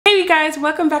guys,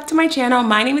 welcome back to my channel.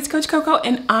 My name is Coach KoKo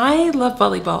and I love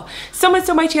volleyball. So much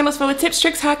so my channel is full of tips,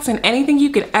 tricks, hacks, and anything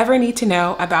you could ever need to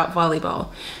know about volleyball.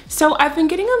 So I've been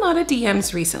getting a lot of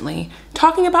DMs recently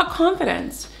talking about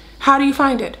confidence. How do you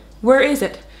find it? Where is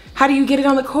it? How do you get it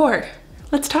on the court?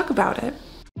 Let's talk about it.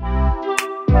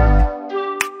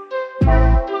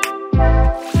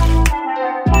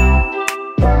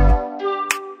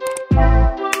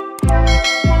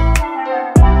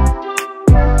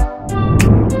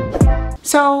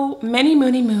 So many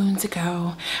moons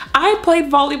ago, I played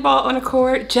volleyball on a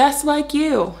court just like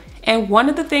you. And one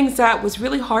of the things that was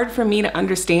really hard for me to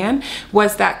understand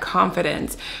was that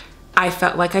confidence. I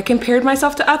felt like I compared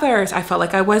myself to others. I felt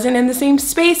like I wasn't in the same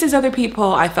space as other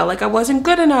people. I felt like I wasn't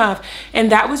good enough.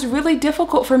 And that was really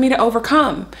difficult for me to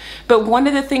overcome. But one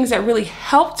of the things that really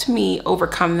helped me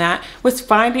overcome that was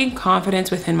finding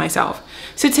confidence within myself.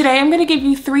 So today I'm going to give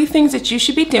you 3 things that you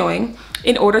should be doing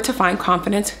in order to find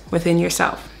confidence within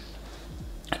yourself.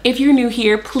 If you're new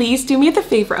here, please do me the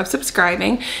favor of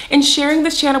subscribing and sharing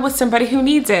this channel with somebody who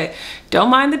needs it.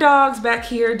 Don't mind the dogs back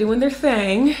here doing their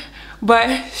thing,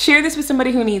 but share this with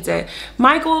somebody who needs it.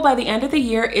 My goal by the end of the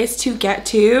year is to get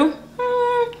to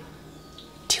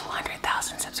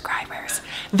 200,000 subscribers.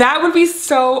 That would be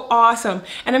so awesome.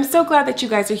 And I'm so glad that you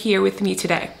guys are here with me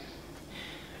today.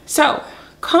 So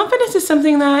confidence is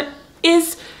something that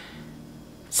is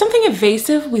something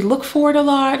evasive. We look for it a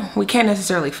lot. We can't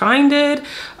necessarily find it.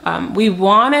 We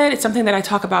want it. It's something that I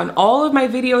talk about in all of my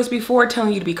videos before,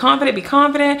 telling you to be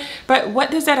confident. But what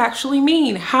does that actually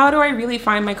mean? How do I really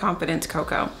find my confidence,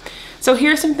 KoKo? So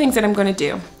here's some things that I'm going to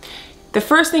do. The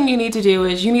first thing you need to do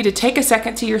is you need to take a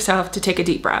second to yourself to take a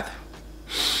deep breath.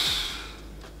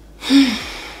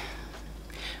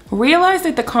 Realize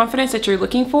that the confidence that you're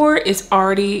looking for is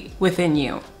already within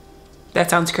you. That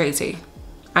sounds crazy.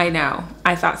 I know,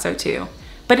 I thought so too.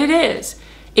 But it is.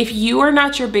 If you are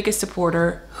not your biggest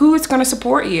supporter, who is going to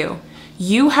support you?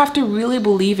 You have to really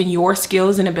believe in your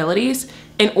skills and abilities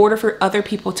in order for other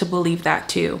people to believe that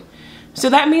too. So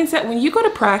that means that when you go to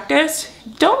practice,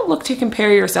 don't look to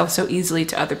compare yourself so easily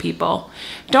to other people.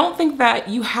 Don't think that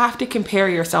you have to compare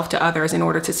yourself to others in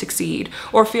order to succeed,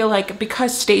 or feel like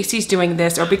because Stacy's doing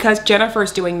this or because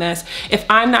Jennifer's doing this, if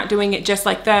I'm not doing it just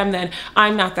like them, then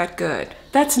I'm not that good.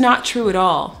 That's not true at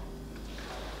all.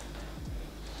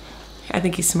 I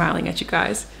think he's smiling at you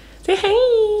guys. Say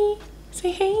hey,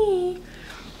 say hey.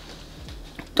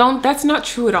 That's not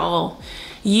true at all.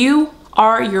 You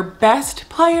are your best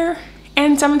player,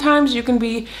 and sometimes you can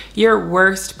be your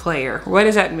worst player. What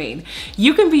does that mean?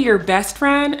 You can be your best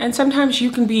friend, and sometimes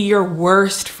you can be your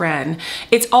worst friend.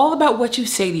 It's all about what you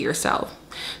say to yourself.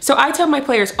 So I tell my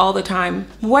players all the time,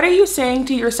 what are you saying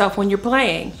to yourself when you're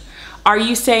playing? Are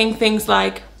you saying things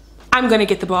like, I'm gonna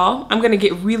get the ball, I'm gonna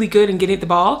get really good and get the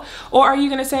ball? Or are you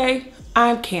gonna say,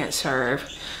 I can't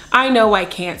serve. I know I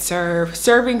can't serve.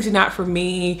 Serving's not for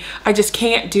me. I just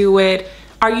can't do it.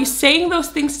 Are you saying those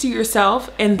things to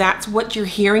yourself and that's what you're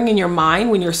hearing in your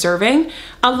mind when you're serving?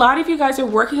 A lot of you guys are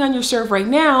working on your serve right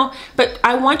now, but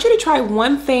I want you to try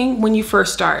one thing when you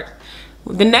first start.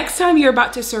 The next time you're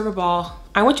about to serve a ball,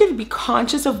 I want you to be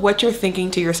conscious of what you're thinking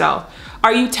to yourself.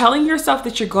 Are you telling yourself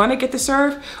that you're gonna get the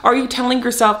serve? Or are you telling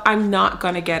yourself, I'm not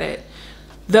gonna get it?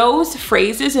 Those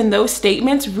phrases and those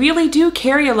statements really do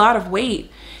carry a lot of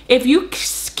weight. If you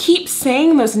keep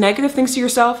saying those negative things to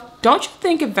yourself, don't you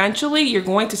think eventually you're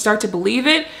going to start to believe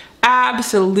it?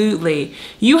 Absolutely.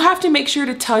 You have to make sure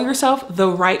to tell yourself the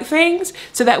right things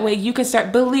so that way you can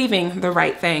start believing the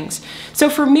right things. So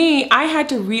for me, I had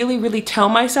to really tell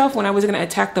myself when I was going to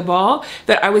attack the ball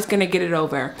that I was going to get it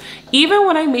over. Even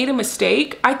when I made a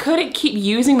mistake, I couldn't keep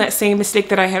using that same mistake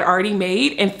that I had already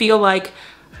made and feel like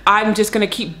I'm just gonna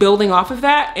keep building off of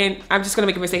that and I'm just gonna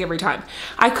make a mistake every time.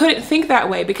 I couldn't think that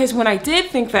way because when I did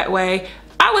think that way,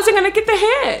 I wasn't gonna get the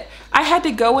hit. I had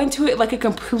to go into it like a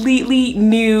completely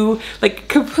new.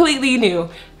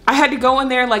 I had to go in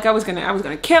there like I was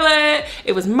gonna kill it.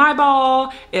 It was my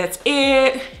ball, it's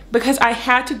it. Because I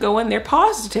had to go in there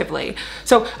positively.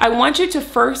 So I want you to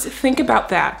first think about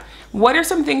that. What are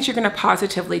some things you're gonna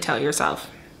positively tell yourself?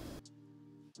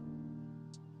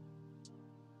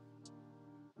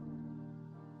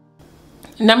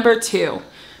 Number 2,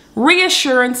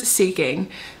 reassurance seeking.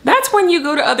 That's when you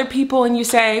go to other people and you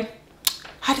say,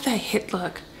 how did that hit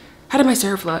look? How did my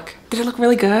serve look? Did it look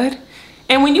really good?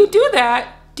 And when you do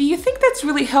that, do you think that's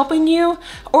really helping you?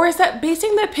 Or is that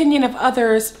basing the opinion of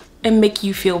others and make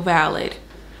you feel valid?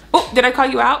 Oh, did I call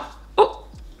you out? Oh,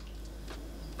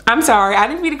 I'm sorry, I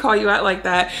didn't mean to call you out like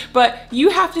that. But you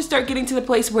have to start getting to the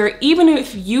place where even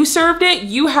if you served it,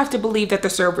 you have to believe that the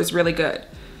serve was really good.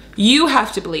 You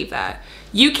have to believe that.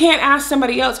 You can't ask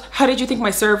somebody else, how did you think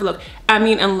my serve looked? I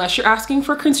mean, unless you're asking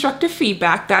for constructive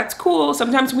feedback, that's cool.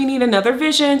 Sometimes we need another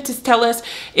vision to tell us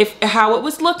how it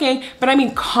was looking, but I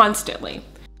mean constantly.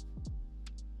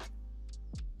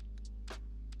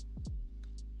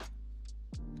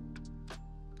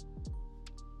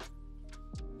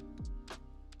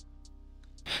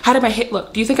 How did my hit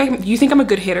look? Do you think I'm a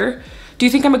good hitter? Do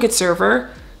you think I'm a good server?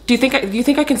 Do you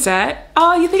think I can set?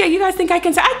 Oh, you guys think I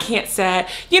can set? I can't set.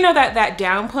 You know that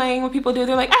downplaying what people do,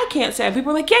 they're like, I can't set.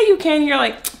 People are like, yeah, you can. And you're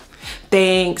like,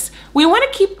 thanks. We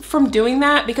want to keep from doing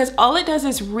that because all it does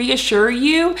is reassure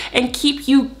you and keep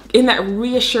you in that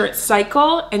reassurance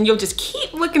cycle, and you'll just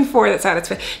keep looking for that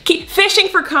satisfaction. Keep fishing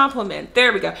for compliment.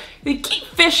 There we go. You keep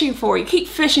fishing for it. You keep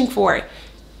fishing for it.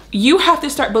 You have to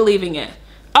start believing it.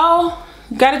 Oh,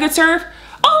 got a good serve?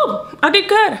 Oh, I did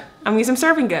good. I'm using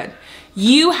serving good.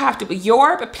 You have to,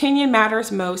 your opinion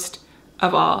matters most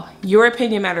of all. Your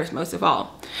opinion matters most of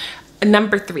all.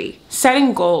 Number 3,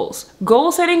 setting goals.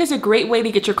 Goal setting is a great way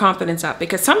to get your confidence up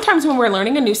because sometimes when we're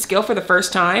learning a new skill for the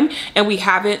first time and we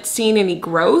haven't seen any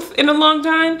growth in a long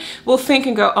time, we'll think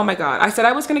and go, oh my God, I said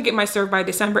I was gonna get my serve by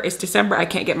December. It's December, I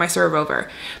can't get my serve over.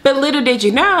 But little did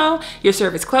you know, your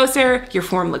serve is closer, your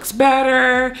form looks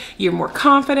better, you're more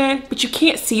confident, but you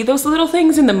can't see those little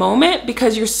things in the moment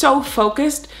because you're so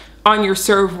focused on your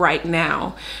serve right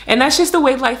now. And that's just the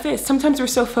way life is. Sometimes we're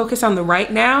so focused on the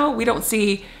right now, we don't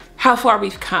see how far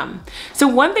we've come. So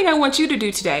one thing I want you to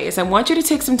do today is I want you to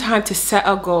take some time to set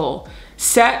a goal.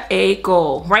 Set a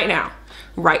goal right now.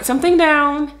 Write something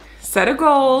down, set a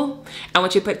goal. I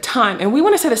want you to put time, and we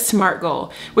want to set a SMART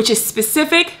goal, which is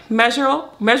specific,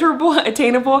 measurable,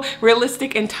 attainable,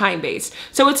 realistic, and time-based.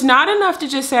 So it's not enough to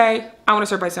just say, I want to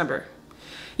serve by December.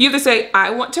 You have to say,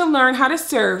 I want to learn how to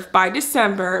serve by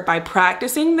December by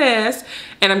practicing this,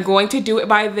 and I'm going to do it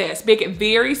by this. Make it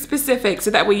very specific so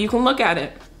that way you can look at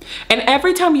it. And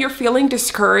every time you're feeling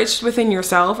discouraged within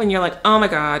yourself and you're like, oh my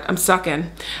God, I'm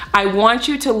sucking, I want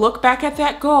you to look back at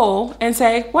that goal and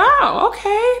say, wow,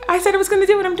 okay, I said I was gonna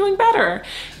do it, I'm doing better.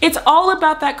 It's all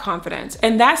about that confidence.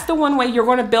 And that's the one way you're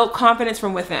gonna build confidence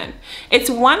from within. It's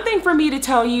one thing for me to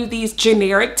tell you these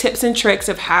generic tips and tricks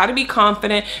of how to be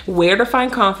confident, where to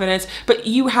find confidence, but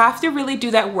you have to really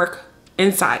do that work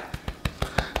inside,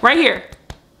 right here.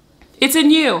 It's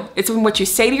in you. It's in what you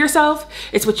say to yourself.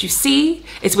 It's what you see.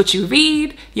 It's what you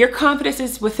read. Your confidence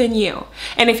is within you.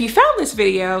 And if you found this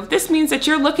video, this means that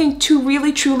you're looking to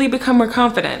really, truly become more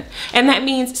confident. And that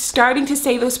means starting to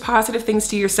say those positive things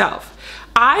to yourself.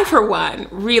 I, for one,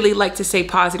 really like to say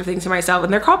positive things to myself,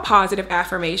 and they're called positive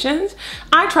affirmations.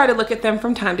 I try to look at them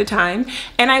from time to time,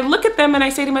 and I look at them and I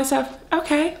say to myself,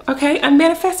 okay, I'm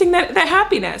manifesting that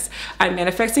happiness. I'm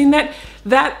manifesting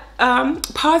that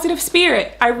positive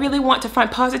spirit. I really want to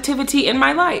find positivity in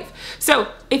my life.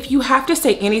 So if you have to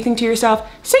say anything to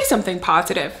yourself, say something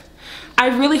positive. I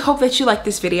really hope that you like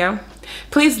this video.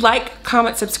 Please like,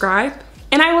 comment, subscribe,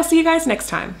 and I will see you guys next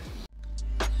time.